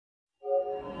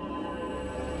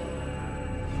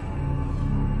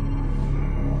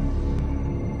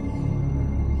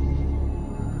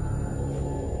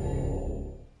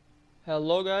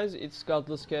Hello guys, it's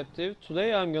Godless Captive.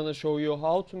 Today I'm gonna show you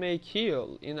how to make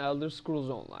heal in Elder Scrolls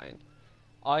Online.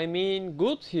 I mean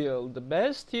good heal, the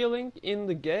best healing in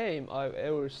the game I've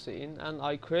ever seen, and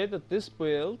I created this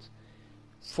build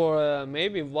for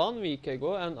maybe 1 week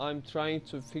ago, and I'm trying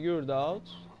to figure it out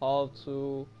how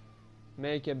to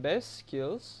make a best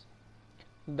skills.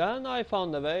 Then I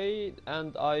found a way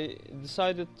and I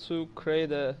decided to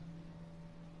create a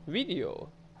video.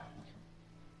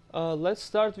 Let's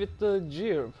start with the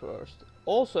gear first.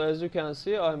 Also, as you can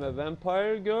see, I'm a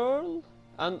vampire girl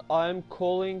and I'm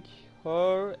calling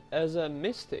her as a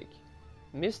mystic.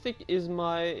 Mystic is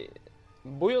my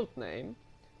build name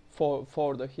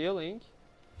for the healing.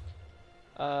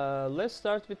 Let's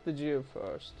start with the gear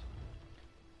first.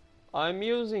 I'm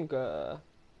using the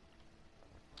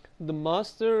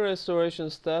Master Restoration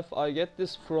Staff. I get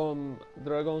this from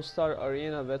Dragonstar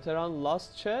Arena Veteran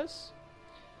last chest.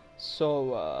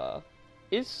 So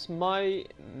it's my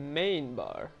main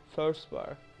bar, first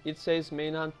bar. It says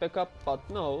main hand backup, but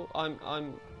no,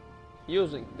 I'm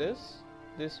using this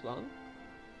one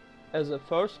as a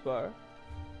first bar.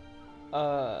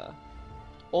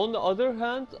 On the other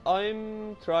hand,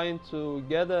 I'm trying to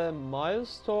get a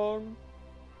milestone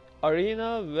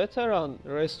arena veteran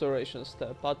restoration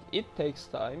step, but it takes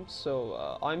time.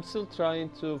 So I'm still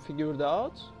trying to figure it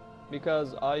out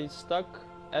because I stuck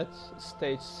at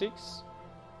stage 6.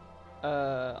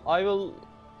 I will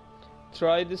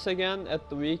try this again at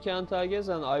the weekend, I guess,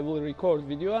 and I will record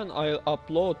video and I'll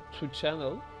upload to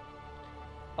channel.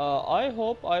 I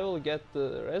hope I will get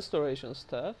the restoration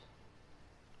staff.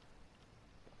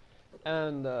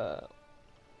 And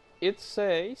it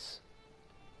says,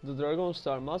 the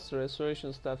Dragonstar Master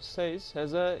Restoration Staff says,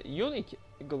 has a unique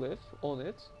glyph on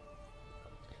it.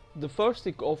 The first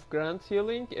tick of Grand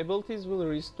Healing abilities will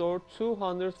restore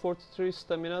 243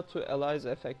 stamina to allies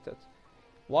affected.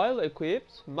 While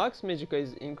equipped, max Magicka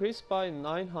is increased by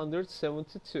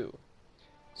 972.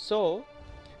 So,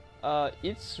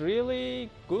 it's really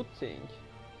good thing.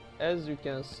 As you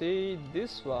can see,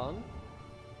 this one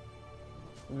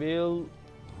will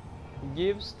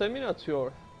give stamina to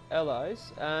your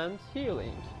allies and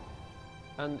healing.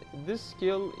 And this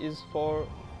skill is for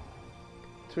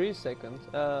 3 seconds.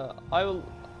 I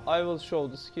will show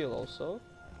the skill also.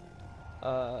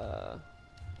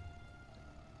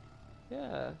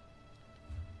 Yeah.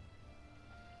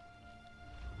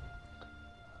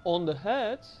 On the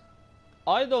head,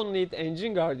 I don't need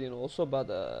Engine Guardian also, but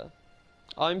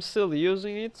I'm still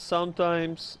using it.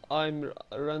 Sometimes I'm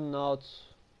running out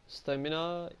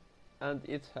stamina and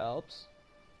it helps.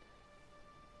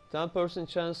 10%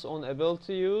 chance on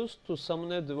ability use to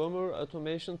summon a Devomer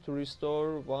automation to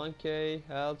restore 1k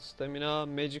health, stamina,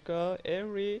 Magicka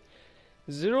every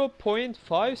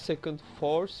 0.5 seconds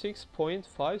for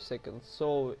 6.5 seconds.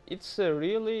 So it's a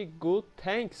really good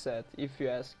tank set if you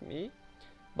ask me.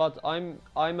 But I'm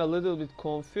a little bit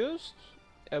confused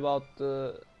about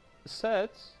the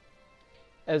set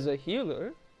as a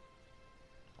healer.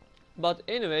 But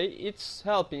anyway, it's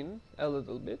helping a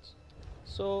little bit.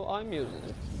 So I'm using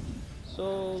it.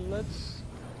 So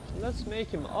let's make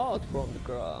him out from the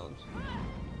ground.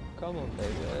 Come on,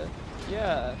 baby.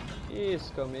 Yeah, he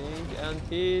is coming and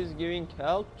he is giving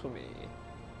help to me.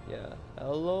 Yeah,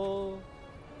 hello.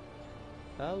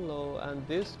 Hello, and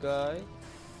this guy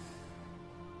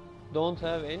don't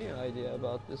have any idea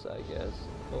about this, I guess.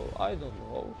 So I don't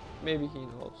know. Maybe he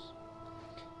knows.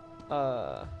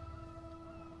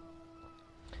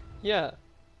 Yeah.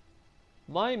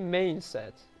 My main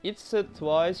set, it's a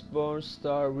twice burn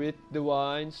star with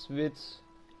divines with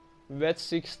wet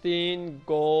 16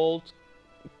 gold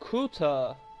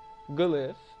Kuta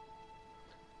glyph,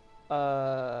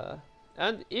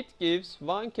 and it gives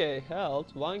 1k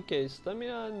health, 1k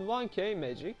stamina and 1k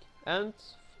magic, and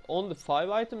on the 5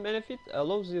 item benefit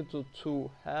allows you to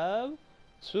have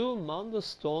 2 Manda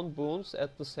Stone boons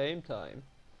at the same time.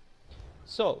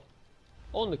 So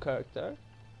on the character,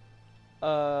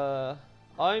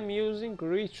 I'm using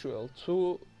Ritual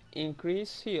to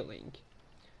increase healing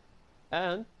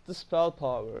and the spell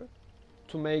power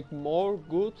to make more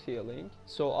good healing.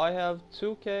 So I have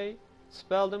 2k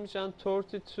spell damage and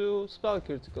 32 spell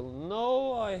critical.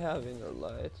 No, I have Inner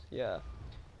Light. Yeah,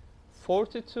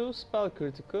 42 spell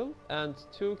critical and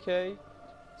 2k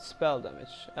spell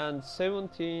damage and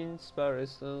 17 spell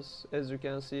resistance. As you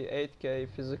can see, 8k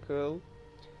physical,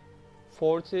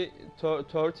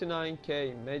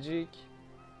 39k magic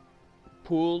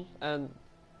pool and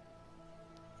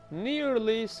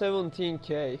nearly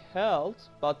 17k health,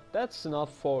 but that's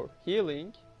enough for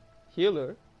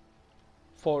healer,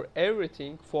 for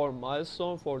everything, for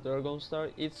milestone, for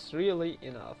Dragonstar. It's really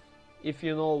enough. if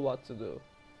you know what to do.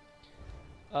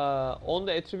 On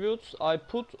the attributes, I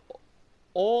put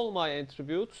all my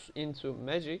attributes into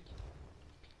magic.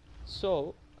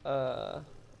 So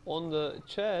on the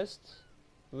chest,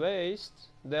 waist,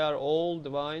 they are all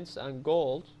divines and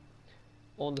gold.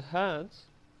 On the hands,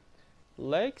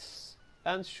 legs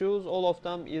and shoes, all of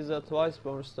them is a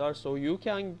Twiceborn star, so you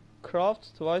can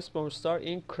craft Twiceborn star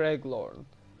in Craiglorn.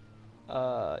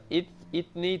 It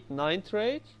need 9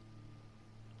 trade.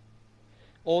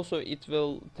 Also, it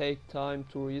will take time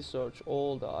to research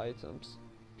all the items.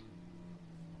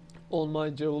 On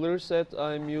my jewelry set,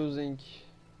 I'm using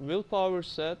willpower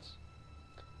set.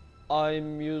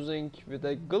 I'm using with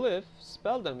a glyph,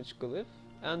 spell damage glyph,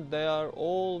 and they are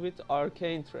all with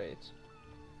arcane trait.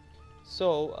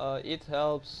 So it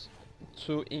helps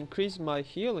to increase my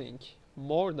healing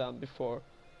more than before.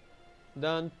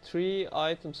 Then 3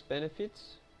 items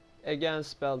benefits against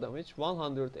spell damage,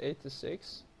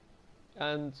 186,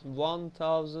 and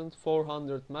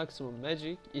 1400 maximum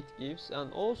magic it gives,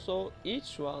 and also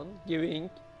each one giving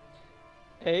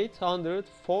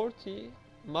 840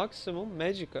 maximum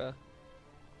Magicka.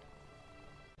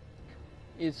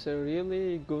 It's a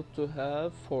really good to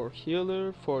have for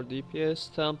healer, for DPS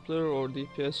Templar or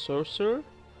DPS Sorcerer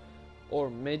or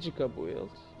Magicka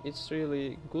build. It's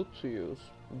really good to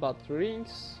use. But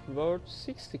rings worth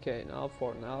 60k now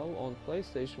for now on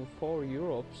PlayStation 4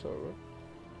 Europe server.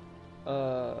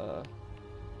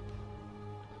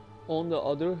 On the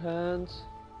other hand,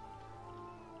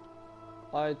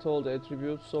 I told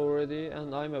attributes already,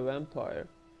 and I'm a vampire,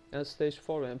 and stage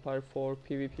 4 vampire for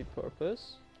PvP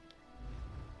purpose.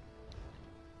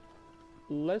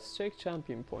 Let's check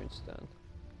champion points then.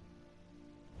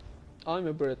 I'm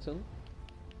a Breton.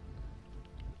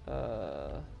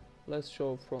 Let's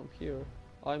show from here.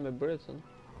 I'm a Breton.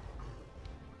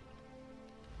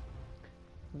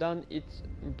 Then it's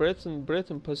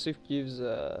Breton passive gives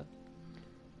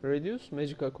reduced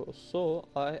Magicka cost. So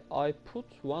I put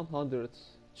 100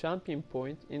 champion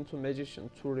point into magician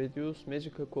to reduce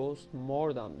Magicka cost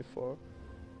more than before,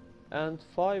 and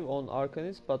 5 on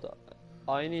arcanist, but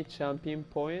I need champion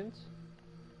point.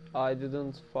 I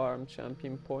didn't farm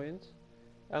champion point.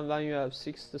 And when you have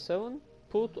 67,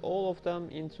 put all of them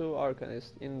into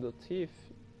arcanist in the thief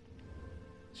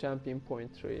champion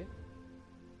point 3.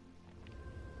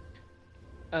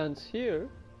 And here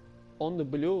on the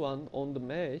blue one, on the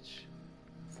mage,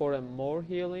 for a more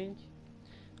healing,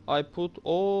 I put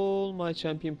all my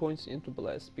champion points into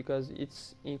bless, because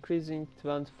it's increasing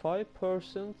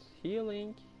 25%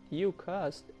 healing. You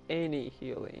cast any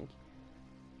healing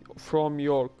from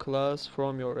your class,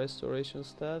 from your restoration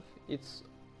staff, it's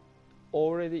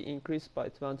already increased by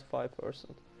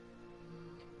 25%.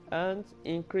 And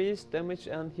increase damage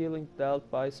and healing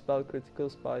dealt by spell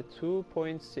criticals by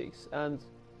 2.6, and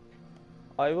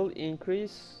I will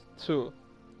increase to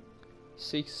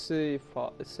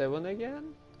 67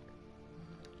 again,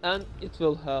 and it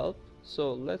will help.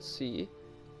 So let's see.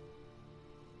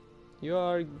 You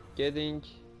are getting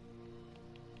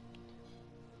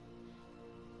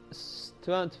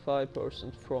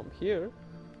 25% from here,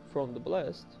 from the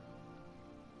blessed,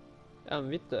 and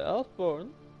with the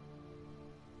Elfborn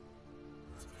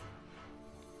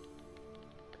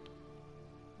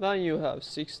when you have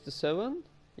 67,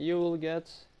 you will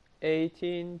get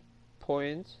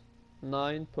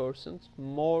 18.9%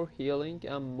 more healing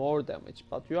and more damage,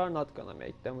 but you are not gonna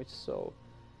make damage, so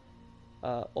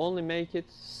only make it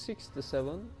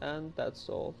 67, and that's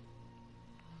all.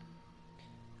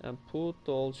 And put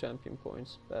all champion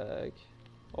points back,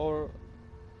 or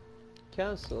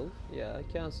cancel. Yeah,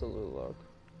 cancel will work.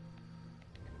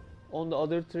 On the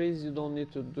other trees, you don't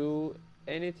need to do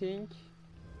anything.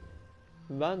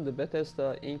 When the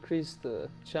Bethesda increased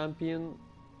the champion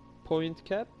point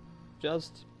cap,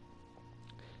 just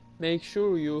make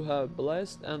sure you have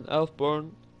blessed and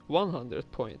Elfborn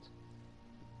 100 point.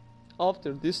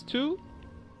 After this two,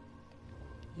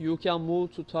 you can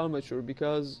move to Tarmature,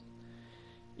 because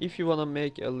if you wanna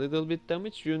make a little bit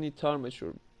damage, you need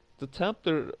Tarmature. The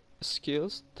Templar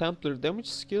skills, Templar damage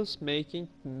skills making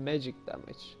magic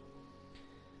damage.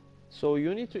 So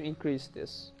you need to increase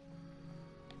this.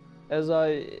 As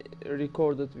I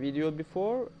recorded video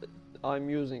before, I'm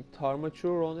using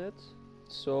Tarmature on it,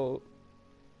 so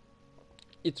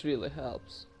it really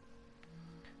helps.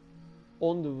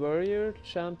 On the warrior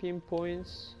champion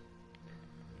points,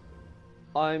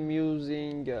 I'm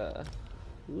using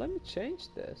let me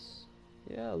change this.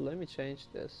 Yeah, let me change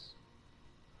this.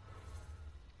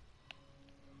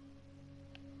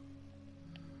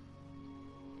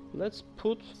 Let's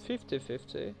put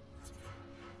 50-50.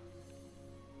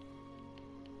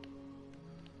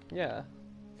 Yeah,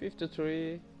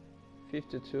 53,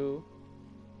 52.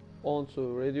 On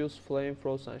to reduce flame,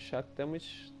 frost and shock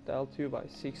damage dealt you by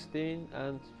 16,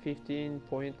 and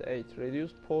 15.8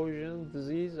 reduced poison,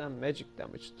 disease and magic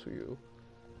damage to you.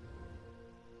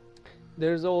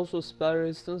 There is also spell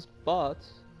resistance, but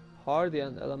hardy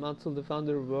and elemental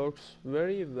defender works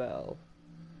very well.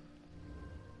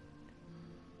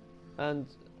 And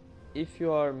if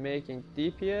you are making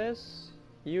DPS,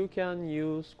 you can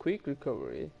use quick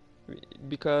recovery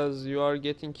because you are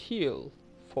getting heal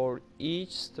for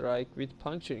each strike with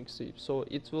puncturing sweep, so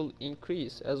it will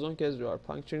increase as long as you are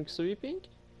puncturing sweeping.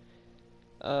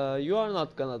 You are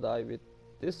not gonna die with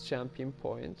this champion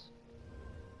point.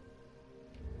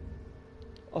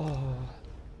 Oh.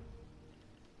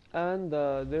 And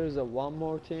there's one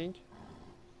more thing.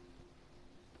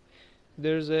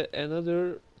 There's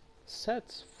another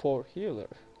set for healer.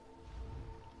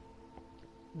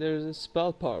 There's a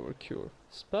spell power cure.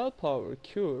 Spell power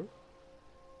cure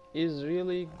is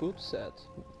really good set.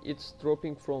 It's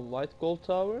dropping from white gold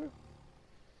tower,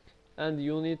 and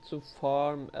you need to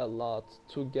farm a lot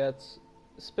to get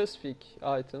specific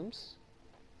items.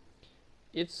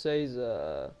 It says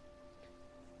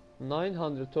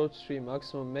 933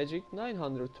 maximum magic,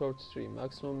 933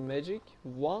 maximum magic,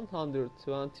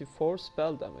 124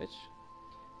 spell damage,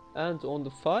 and on the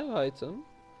 5 item,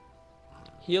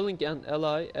 healing an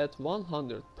ally at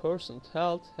 100%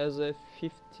 health has a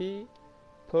 50%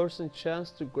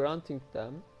 chance to granting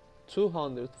them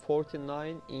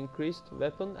 249 increased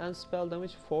weapon and spell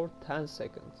damage for 10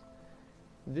 seconds.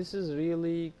 This is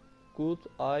really good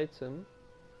item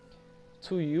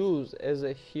to use as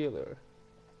a healer.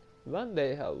 When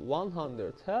they have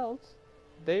 100 health,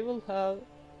 they will have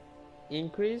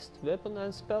increased weapon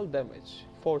and spell damage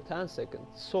for 10 seconds.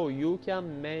 So you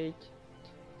can make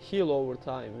heal over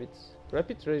time with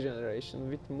rapid regeneration,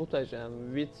 with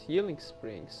mutagen, with healing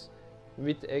springs,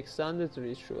 with extended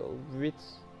ritual, with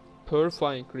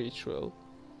purifying ritual.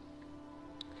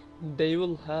 They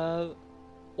will have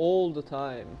all the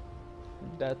time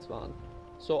that one.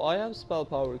 So I have spell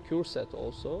power cure set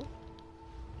also.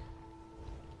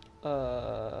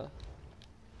 I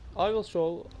will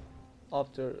show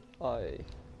after I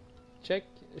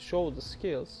show the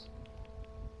skills.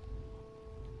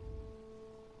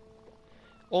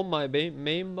 On my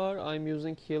main bar I'm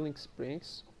using healing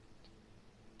springs,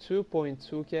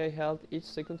 2.2k health each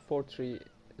second for 3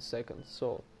 seconds.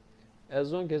 So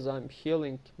as long as I'm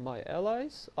healing my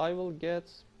allies, I will get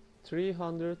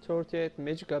 338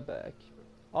 Magicka back,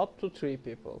 up to 3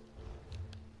 people.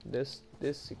 This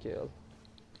skill.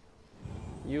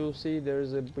 You see there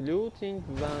is a blue thing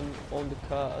when on the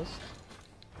cast,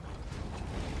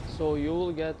 so you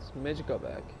will get Magicka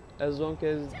back as long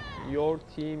as your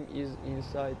team is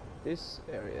inside this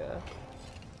area,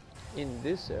 in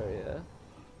this area.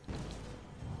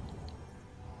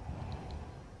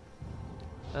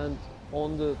 And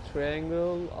on the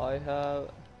triangle I have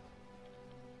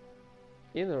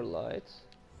inner light,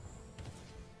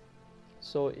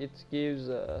 so it gives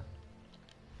a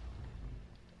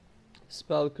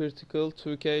spell critical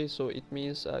 2k, so it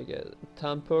means I get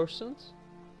 10%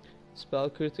 spell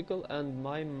critical, and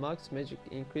my max magic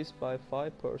increased by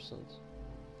 5%.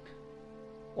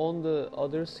 On the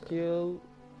other skill,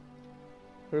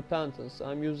 repentance,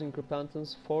 I'm using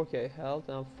repentance 4k health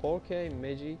and 4k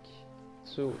magic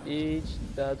to each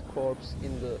dead corpse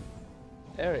in the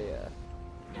area.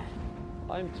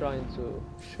 I'm trying to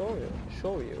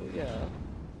show you, yeah.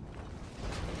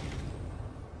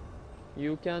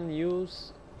 You can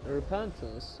use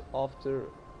repentance after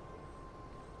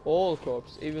all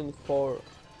corpse, even for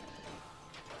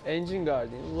engine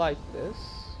guardian like this,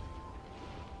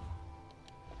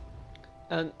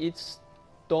 and it's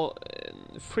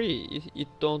free. It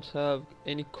don't have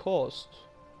any cost.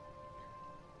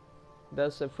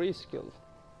 That's a free skill.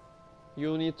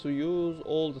 You need to use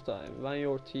all the time when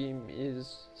your team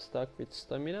is stuck with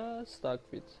stamina, stuck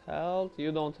with health,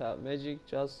 you don't have magic,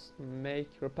 just make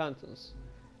repentance.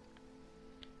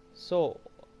 So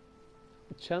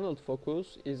channeled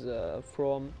focus is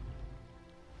from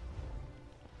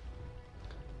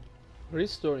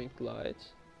restoring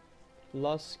light,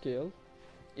 last skill.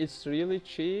 It's really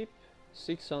cheap,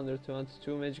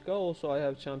 622 Magicka. Also I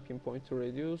have champion point to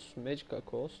reduce Magicka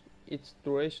cost. Its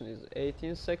duration is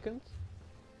 18 seconds.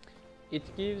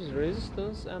 It gives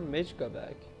resistance and Magicka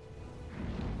back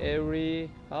every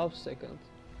half second.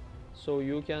 So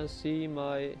you can see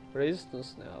my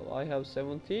resistance now. I have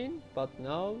 17, but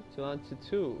now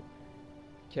 22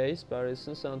 case spell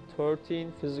resistance and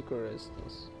 13 physical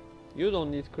resistance. You don't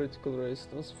need critical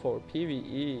resistance for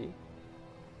PvE.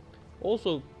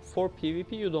 Also for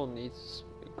PvP you don't need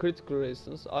critical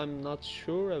resistance. I'm not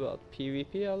sure about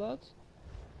PvP a lot.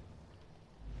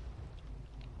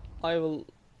 I will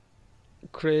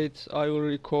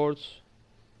record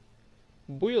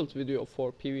build video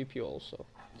for PvP also.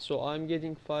 So I'm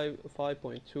getting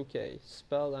 5.2k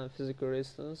spell and physical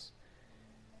resistance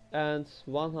and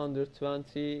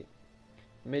 120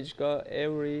 Magicka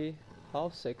every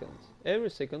half second. Every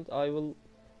second I will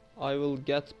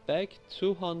get back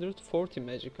 240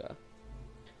 Magicka.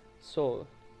 So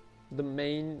the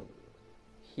main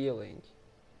healing,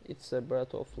 it's a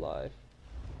breath of life.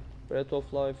 Breath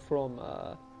of life from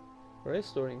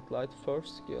restoring light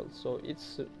first skill. So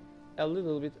it's a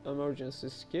little bit emergency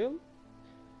skill.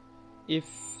 If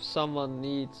someone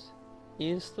needs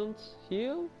instant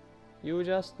heal, you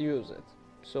just use it.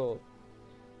 So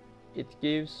it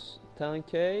gives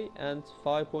 10k and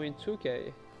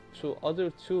 5.2k to other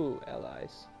two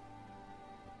allies,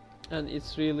 and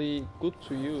it's really good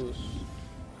to use.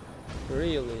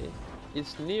 Really,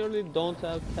 it's nearly don't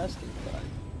have casting time.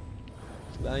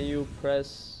 When you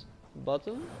press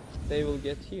button, they will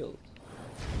get healed.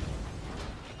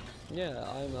 Yeah,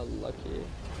 I'm a lucky.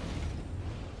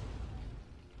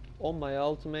 On my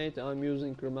ultimate, I'm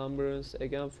using Remembrance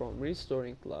again from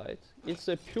Restoring Light. It's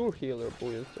a pure healer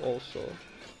build also.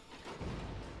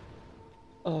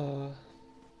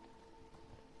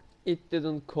 It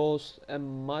didn't cost a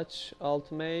much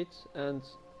ultimate, and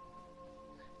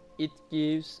it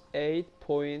gives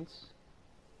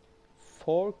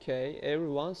 8.4k every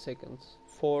 1 second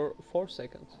for 4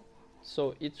 seconds.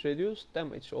 So it reduced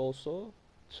damage also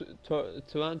to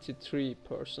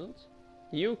 23%.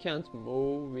 You can't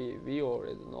move, we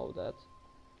already know that.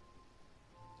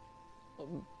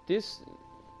 This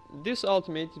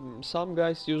ultimate, some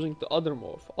guys using the other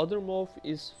morph. Other morph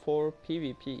is for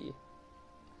PvP.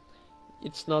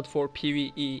 It's not for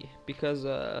PvE, because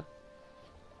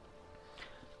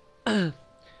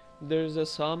there's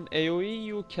some AoE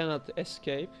you cannot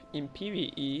escape. In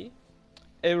PvE,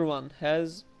 everyone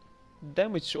has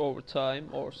damage over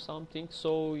time or something,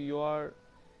 so you are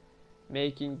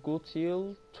making good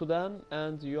heal to them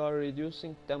and you are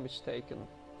reducing damage taken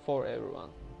for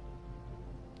everyone.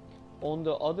 On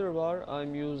the other war,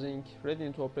 I'm using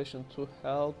Radiant Oppression to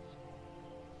help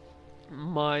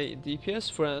my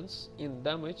DPS friends in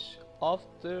damage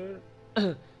after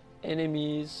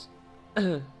enemies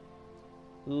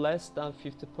less than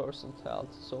 50%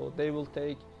 health, so they will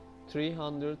take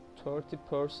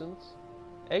 330%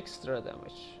 extra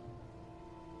damage.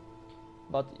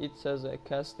 But it says a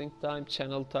casting time,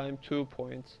 channel time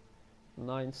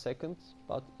 2.9 seconds,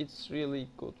 but it's really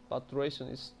good, but duration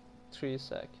is 3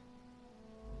 sec.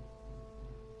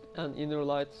 And inner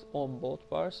light on both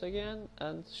bars again,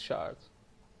 and shard.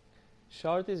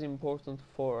 Shard is important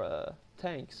for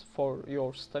tanks, for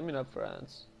your stamina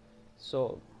friends.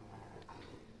 So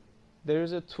there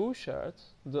is a 2 shard.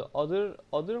 The other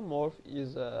morph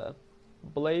is a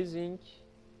blazing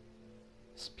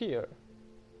spear.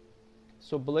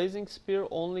 So blazing spear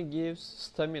only gives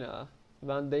stamina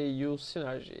when they use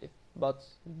synergy, but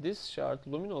this shard,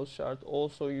 luminous shard,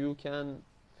 also you can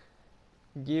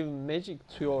give magic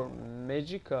to your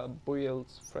Magicka build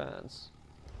friends.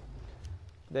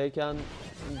 They can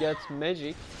get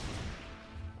magic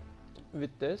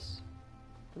with this,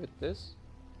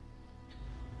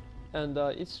 and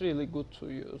it's really good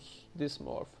to use this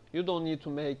morph. You don't need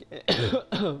to make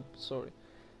sorry,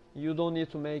 you don't need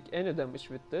to make any damage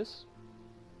with this.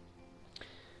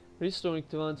 Restoring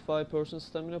 25%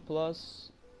 stamina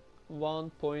plus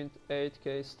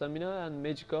 1.8k stamina and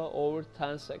Magicka over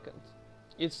 10 seconds.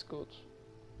 It's good.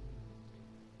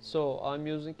 So I'm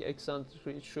using Eccentric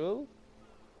Ritual.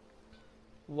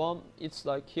 It's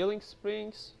like Healing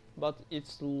Springs, but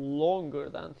it's longer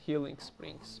than Healing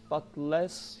Springs, but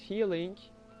less healing.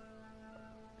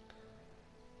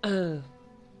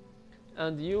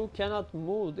 And you cannot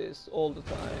move this all the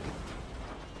time.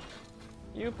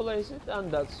 You place it and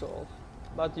that's all.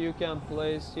 But you can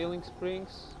place Healing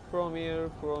Springs from here,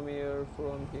 from here,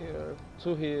 from here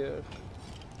to here.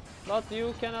 But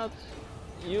you cannot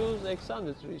use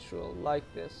Extended Ritual like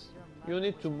this. You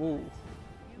need to move.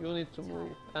 You need to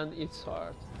move, and it's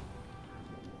hard.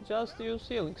 Just use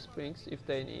Healing Springs if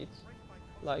they need,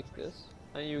 like this,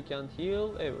 and you can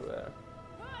heal everywhere.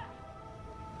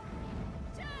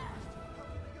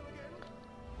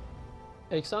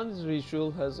 Extended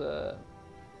Ritual has a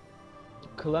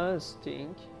cleanse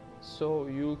thing, so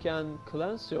you can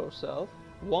cleanse yourself,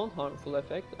 one harmful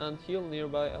effect, and heal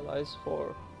nearby allies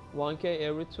for 1k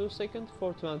every 2 seconds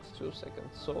for 22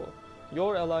 seconds. So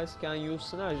your allies can use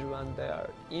synergy when they are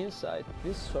inside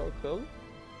this circle.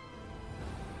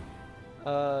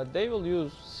 They will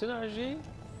use synergy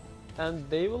and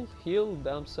they will heal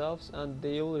themselves and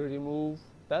they will remove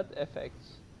bad effects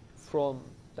from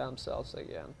themselves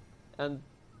again. And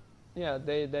yeah,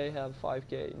 they have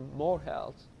 5k more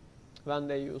health when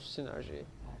they use synergy.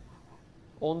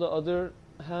 On the other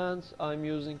hand, I'm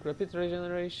using rapid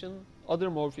regeneration. Other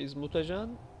morph is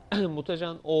mutagen.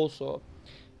 Mutagen also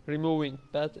removing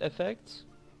bad effects.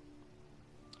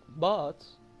 But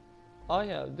I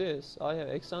have this, I have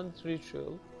extended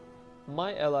ritual.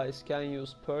 My allies can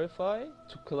use purify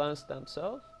to cleanse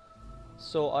themselves,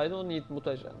 so I don't need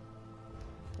mutagen.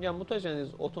 Yeah, mutagen is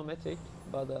automatic,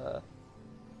 but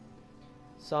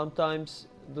sometimes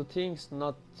the things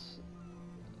not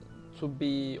to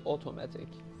be automatic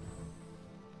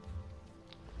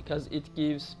because it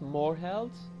gives more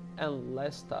health and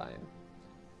less time.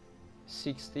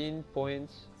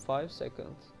 16.5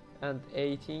 seconds and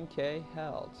 18k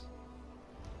health.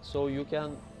 So you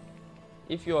can,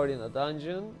 if you are in a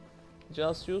dungeon,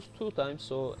 just use 2 times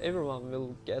so everyone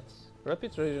will get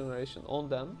rapid regeneration on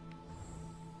them.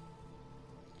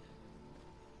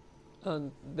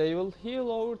 And they will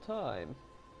heal over time,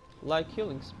 like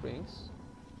healing springs,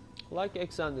 like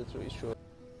extended ritual.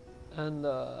 And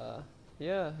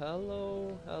yeah,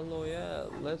 hello, yeah,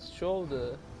 let's show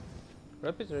the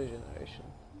rapid regeneration.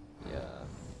 Yeah.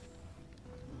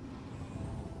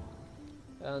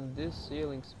 And this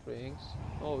healing springs.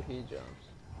 Oh, he jumps.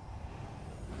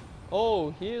 Oh,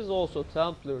 he is also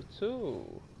Templar too.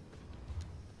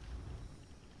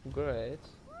 Great.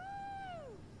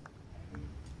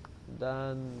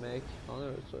 Then make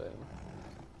honor to him.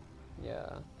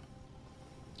 Yeah.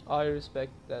 I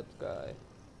respect that guy.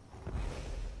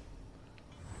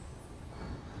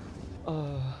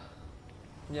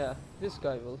 Yeah, this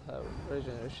guy will have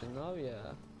regeneration now,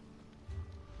 yeah.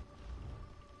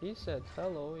 He said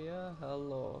hello, yeah,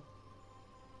 hello.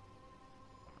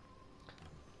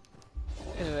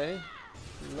 Anyway,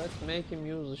 let's make him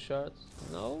use the shard.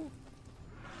 No?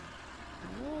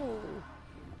 No.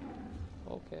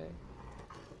 Okay.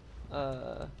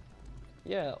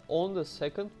 Yeah, on the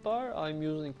second bar I'm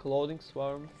using clothing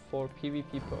swarm for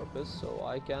PvP purpose, so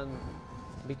I can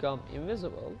become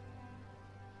invisible.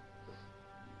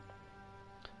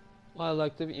 While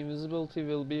active, invisibility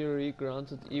will be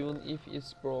re-granted even if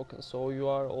it's broken, so you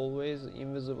are always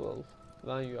invisible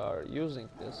when you are using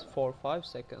this for 5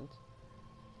 seconds.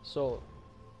 So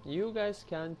you guys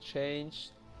can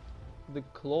change the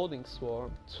clothing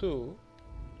swarm to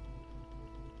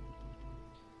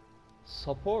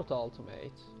support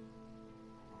ultimate.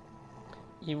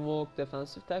 Invoke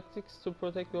defensive tactics to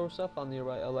protect yourself and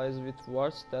nearby allies with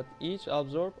wards that each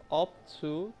absorb up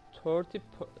to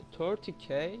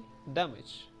 30k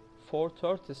damage for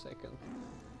 30 seconds.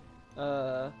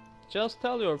 Just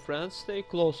tell your friends stay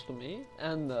close to me,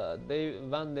 and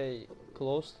when they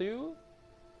close to you,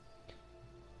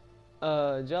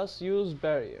 just use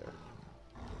barrier.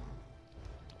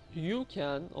 You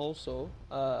can also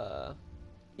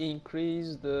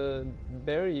increase the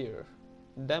barrier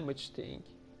damage thing.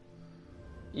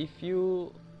 If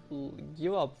you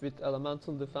give up with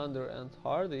elemental defender and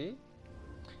hardy,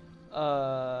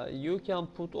 you can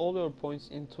put all your points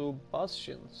into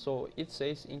bastion, so it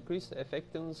says increase the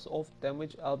effectiveness of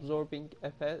damage absorbing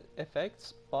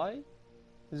effects by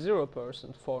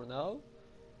 0% for now.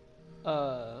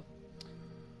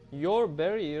 Your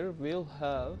barrier will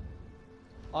have,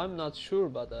 I'm not sure,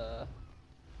 but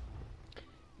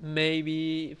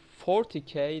maybe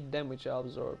 40k damage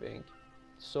absorbing,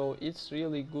 so it's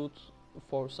really good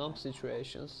for some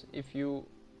situations.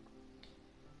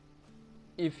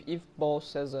 If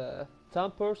boss has a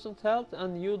 10% health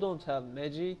and you don't have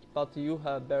magic but you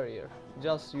have barrier,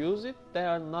 just use it. They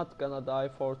are not gonna die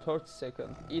for 30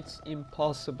 seconds. It's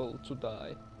impossible to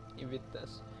die with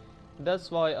this. That's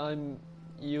why I'm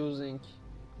using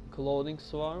clothing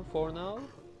swarm for now.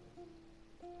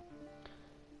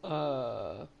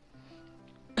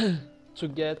 To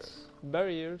get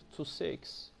barrier to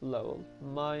 6 level.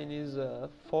 Mine is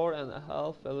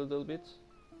 4.5, a little bit.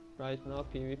 Right now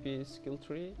PvP is skill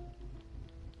 3.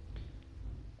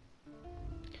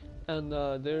 And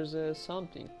there's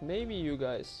something. Maybe you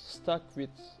guys stuck with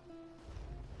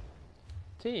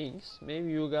things.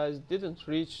 Maybe you guys didn't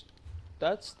reach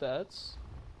that stats.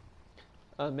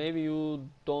 Maybe you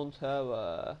don't have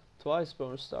a twice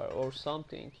burn star or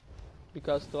something.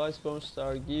 Because twice burn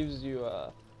star gives you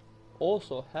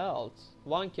also health,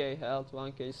 1k health,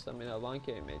 1k stamina,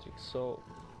 1k magic. So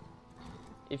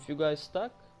if you guys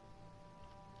stuck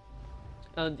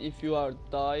and if you are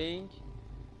dying,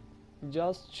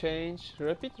 just change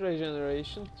rapid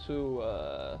regeneration to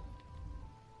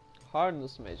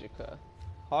harness Magicka.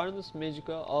 Harness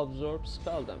Magicka absorbs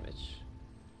spell damage.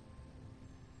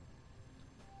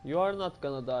 You are not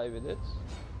gonna die with it.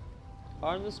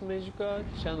 Harness Magicka,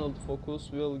 channeled focus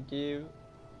will give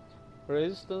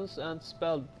resistance and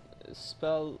spell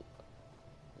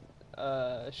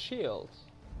shield.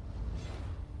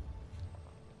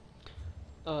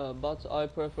 But I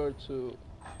prefer to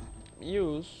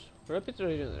use rapid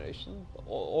regeneration,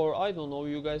 or I don't know,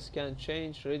 you guys can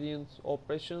change radiant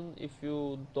oppression if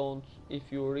you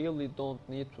really don't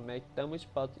need to make damage,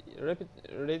 but rapid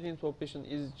radiant oppression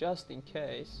is just in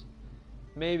case.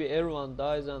 Maybe everyone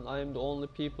dies and I am the only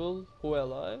people who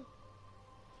alive,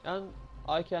 and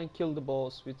I can kill the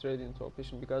boss with radiant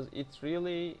oppression because it's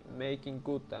really making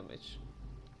good damage.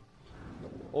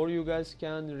 Or you guys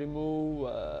can remove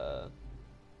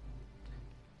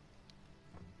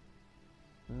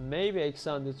maybe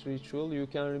extended ritual. You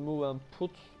can remove and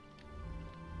put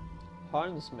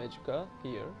harness Magicka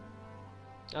here,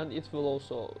 and it will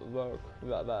also work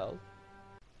well.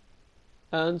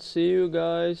 And see you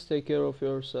guys, take care of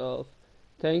yourself.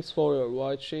 Thanks for your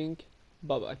watching.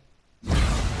 Bye bye.